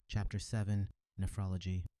Chapter 7,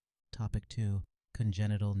 Nephrology. Topic 2,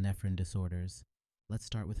 Congenital Nephron Disorders. Let's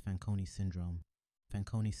start with Fanconi syndrome.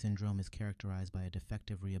 Fanconi syndrome is characterized by a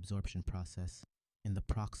defective reabsorption process in the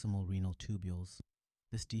proximal renal tubules.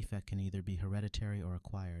 This defect can either be hereditary or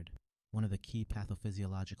acquired. One of the key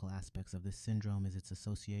pathophysiological aspects of this syndrome is its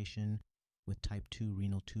association with type 2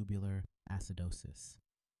 renal tubular acidosis.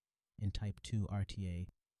 In type 2 RTA,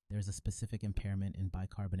 there is a specific impairment in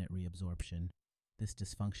bicarbonate reabsorption. This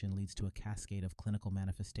dysfunction leads to a cascade of clinical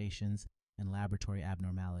manifestations and laboratory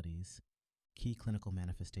abnormalities. Key clinical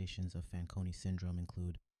manifestations of Fanconi syndrome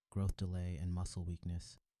include growth delay and muscle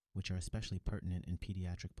weakness, which are especially pertinent in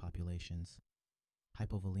pediatric populations.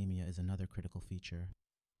 Hypovolemia is another critical feature,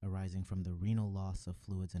 arising from the renal loss of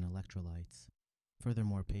fluids and electrolytes.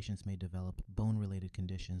 Furthermore, patients may develop bone-related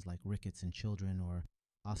conditions like rickets in children or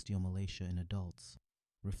osteomalacia in adults,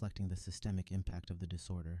 reflecting the systemic impact of the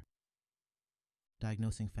disorder.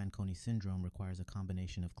 Diagnosing Fanconi syndrome requires a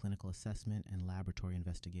combination of clinical assessment and laboratory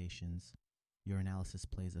investigations. Urinalysis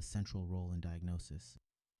plays a central role in diagnosis.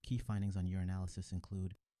 Key findings on urinalysis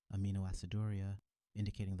include aminoaciduria,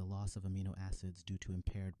 indicating the loss of amino acids due to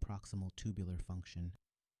impaired proximal tubular function.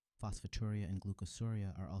 Phosphaturia and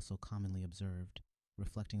glucosuria are also commonly observed,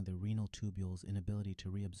 reflecting the renal tubules' inability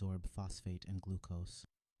to reabsorb phosphate and glucose,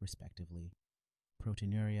 respectively.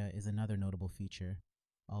 Proteinuria is another notable feature,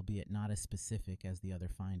 albeit not as specific as the other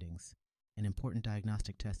findings. An important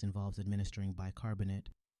diagnostic test involves administering bicarbonate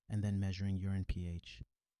and then measuring urine pH.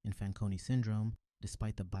 In Fanconi syndrome,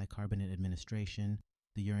 despite the bicarbonate administration,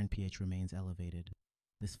 the urine pH remains elevated.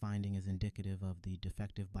 This finding is indicative of the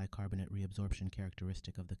defective bicarbonate reabsorption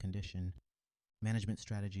characteristic of the condition. Management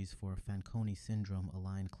strategies for Fanconi syndrome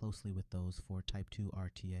align closely with those for type 2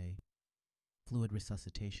 RTA. Fluid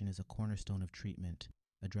resuscitation is a cornerstone of treatment,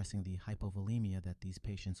 addressing the hypovolemia that these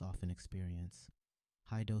patients often experience.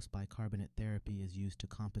 High-dose bicarbonate therapy is used to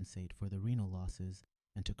compensate for the renal losses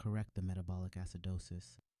and to correct the metabolic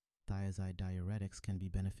acidosis. Thiazide diuretics can be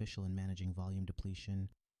beneficial in managing volume depletion,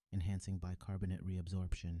 enhancing bicarbonate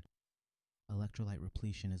reabsorption. Electrolyte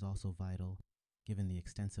repletion is also vital, given the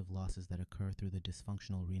extensive losses that occur through the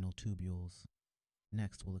dysfunctional renal tubules.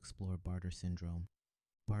 Next, we'll explore Bartter syndrome.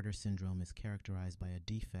 Bartter syndrome is characterized by a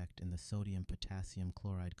defect in the sodium-potassium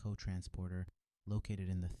chloride cotransporter located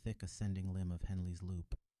in the thick ascending limb of Henle's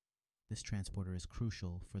loop. This transporter is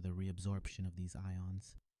crucial for the reabsorption of these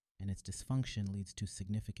ions, and its dysfunction leads to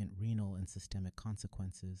significant renal and systemic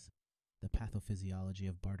consequences. The pathophysiology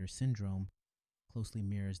of Bartter syndrome closely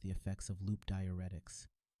mirrors the effects of loop diuretics,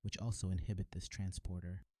 which also inhibit this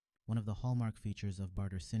transporter. One of the hallmark features of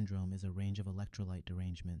Bartter syndrome is a range of electrolyte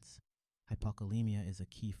derangements. Hypokalemia is a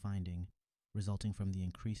key finding, resulting from the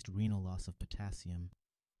increased renal loss of potassium.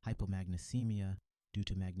 Hypomagnesemia, due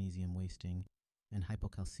to magnesium wasting, and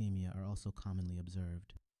hypocalcemia are also commonly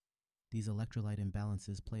observed. These electrolyte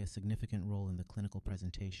imbalances play a significant role in the clinical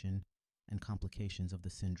presentation and complications of the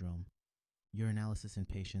syndrome. Urinalysis in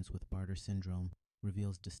patients with Bartter syndrome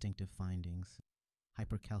reveals distinctive findings.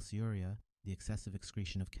 Hypercalciuria, the excessive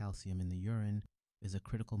excretion of calcium in the urine, is a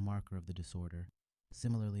critical marker of the disorder.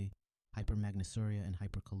 Similarly, hypermagnesuria and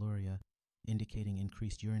hyperkaluria, indicating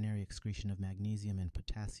increased urinary excretion of magnesium and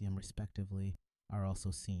potassium respectively, are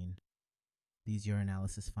also seen. These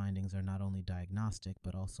urinalysis findings are not only diagnostic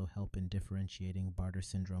but also help in differentiating Bartter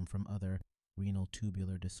syndrome from other renal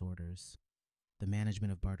tubular disorders. The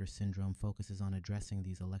management of Bartter syndrome focuses on addressing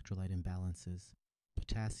these electrolyte imbalances.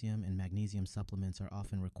 Potassium and magnesium supplements are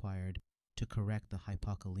often required to correct the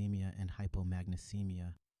hypokalemia and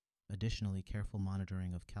hypomagnesemia. Additionally, careful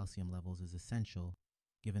monitoring of calcium levels is essential,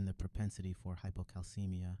 given the propensity for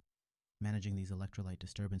hypocalcemia. Managing these electrolyte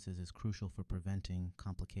disturbances is crucial for preventing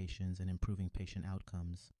complications and improving patient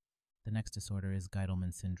outcomes. The next disorder is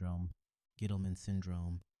Gitelman syndrome. Gitelman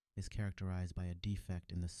syndrome is characterized by a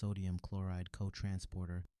defect in the sodium chloride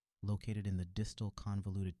cotransporter located in the distal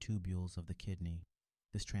convoluted tubules of the kidney.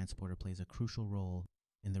 This transporter plays a crucial role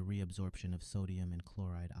in the reabsorption of sodium and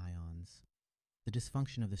chloride ions. The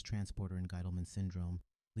dysfunction of this transporter in Gitelman syndrome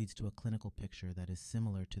leads to a clinical picture that is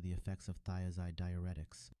similar to the effects of thiazide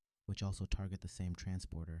diuretics, which also target the same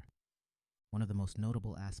transporter. One of the most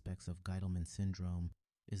notable aspects of Gitelman syndrome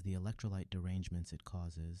is the electrolyte derangements it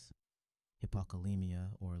causes.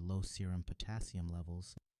 Hypokalemia, or low serum potassium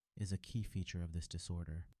levels, is a key feature of this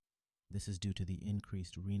disorder. This is due to the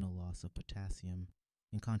increased renal loss of potassium.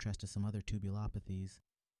 In contrast to some other tubulopathies,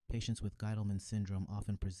 patients with Gitelman syndrome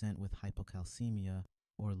often present with hypocalcemia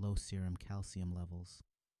or low serum calcium levels.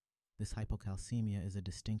 This hypocalcemia is a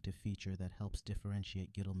distinctive feature that helps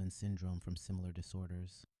differentiate Gitelman syndrome from similar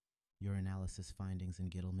disorders. Urinalysis findings in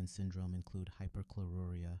Gitelman syndrome include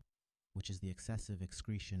hyperchlorhuria, which is the excessive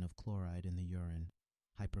excretion of chloride in the urine.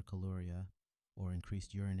 Hyperkaluria, or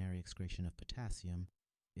increased urinary excretion of potassium,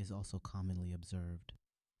 is also commonly observed.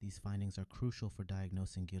 These findings are crucial for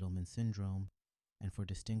diagnosing Gittleman syndrome and for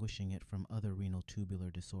distinguishing it from other renal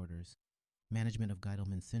tubular disorders. Management of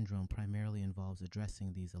Gittleman syndrome primarily involves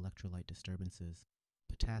addressing these electrolyte disturbances.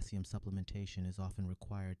 Potassium supplementation is often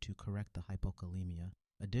required to correct the hypokalemia.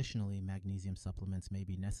 Additionally, magnesium supplements may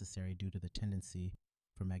be necessary due to the tendency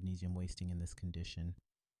for magnesium wasting in this condition.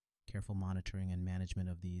 Careful monitoring and management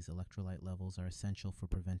of these electrolyte levels are essential for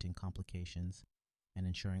preventing complications and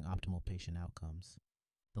ensuring optimal patient outcomes.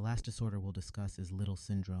 The last disorder we'll discuss is Little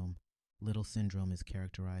syndrome. Little syndrome is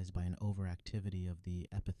characterized by an overactivity of the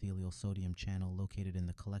epithelial sodium channel located in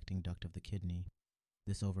the collecting duct of the kidney.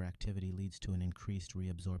 This overactivity leads to an increased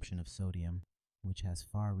reabsorption of sodium, which has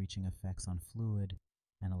far-reaching effects on fluid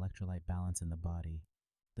and electrolyte balance in the body.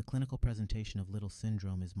 The clinical presentation of Little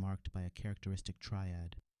syndrome is marked by a characteristic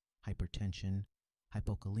triad: hypertension,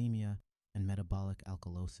 hypokalemia, and metabolic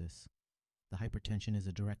alkalosis. The hypertension is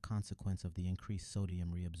a direct consequence of the increased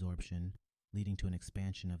sodium reabsorption, leading to an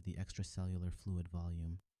expansion of the extracellular fluid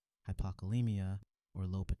volume. Hypokalemia, or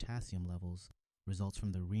low potassium levels, results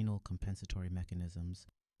from the renal compensatory mechanisms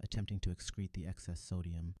attempting to excrete the excess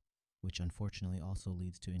sodium, which unfortunately also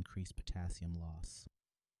leads to increased potassium loss.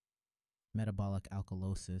 Metabolic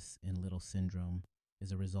alkalosis in Little syndrome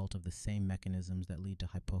is a result of the same mechanisms that lead to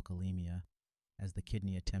hypokalemia, as the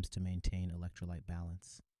kidney attempts to maintain electrolyte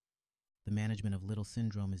balance. The management of Little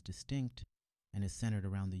syndrome is distinct and is centered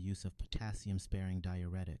around the use of potassium-sparing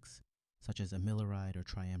diuretics, such as amiloride or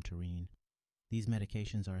triamterene. These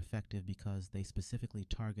medications are effective because they specifically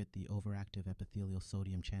target the overactive epithelial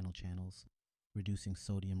sodium channels, reducing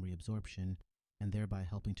sodium reabsorption and thereby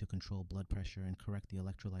helping to control blood pressure and correct the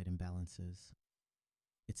electrolyte imbalances.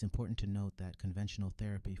 It's important to note that conventional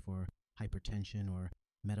therapy for hypertension or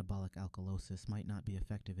metabolic alkalosis might not be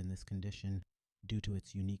effective in this condition due to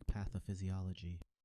its unique pathophysiology.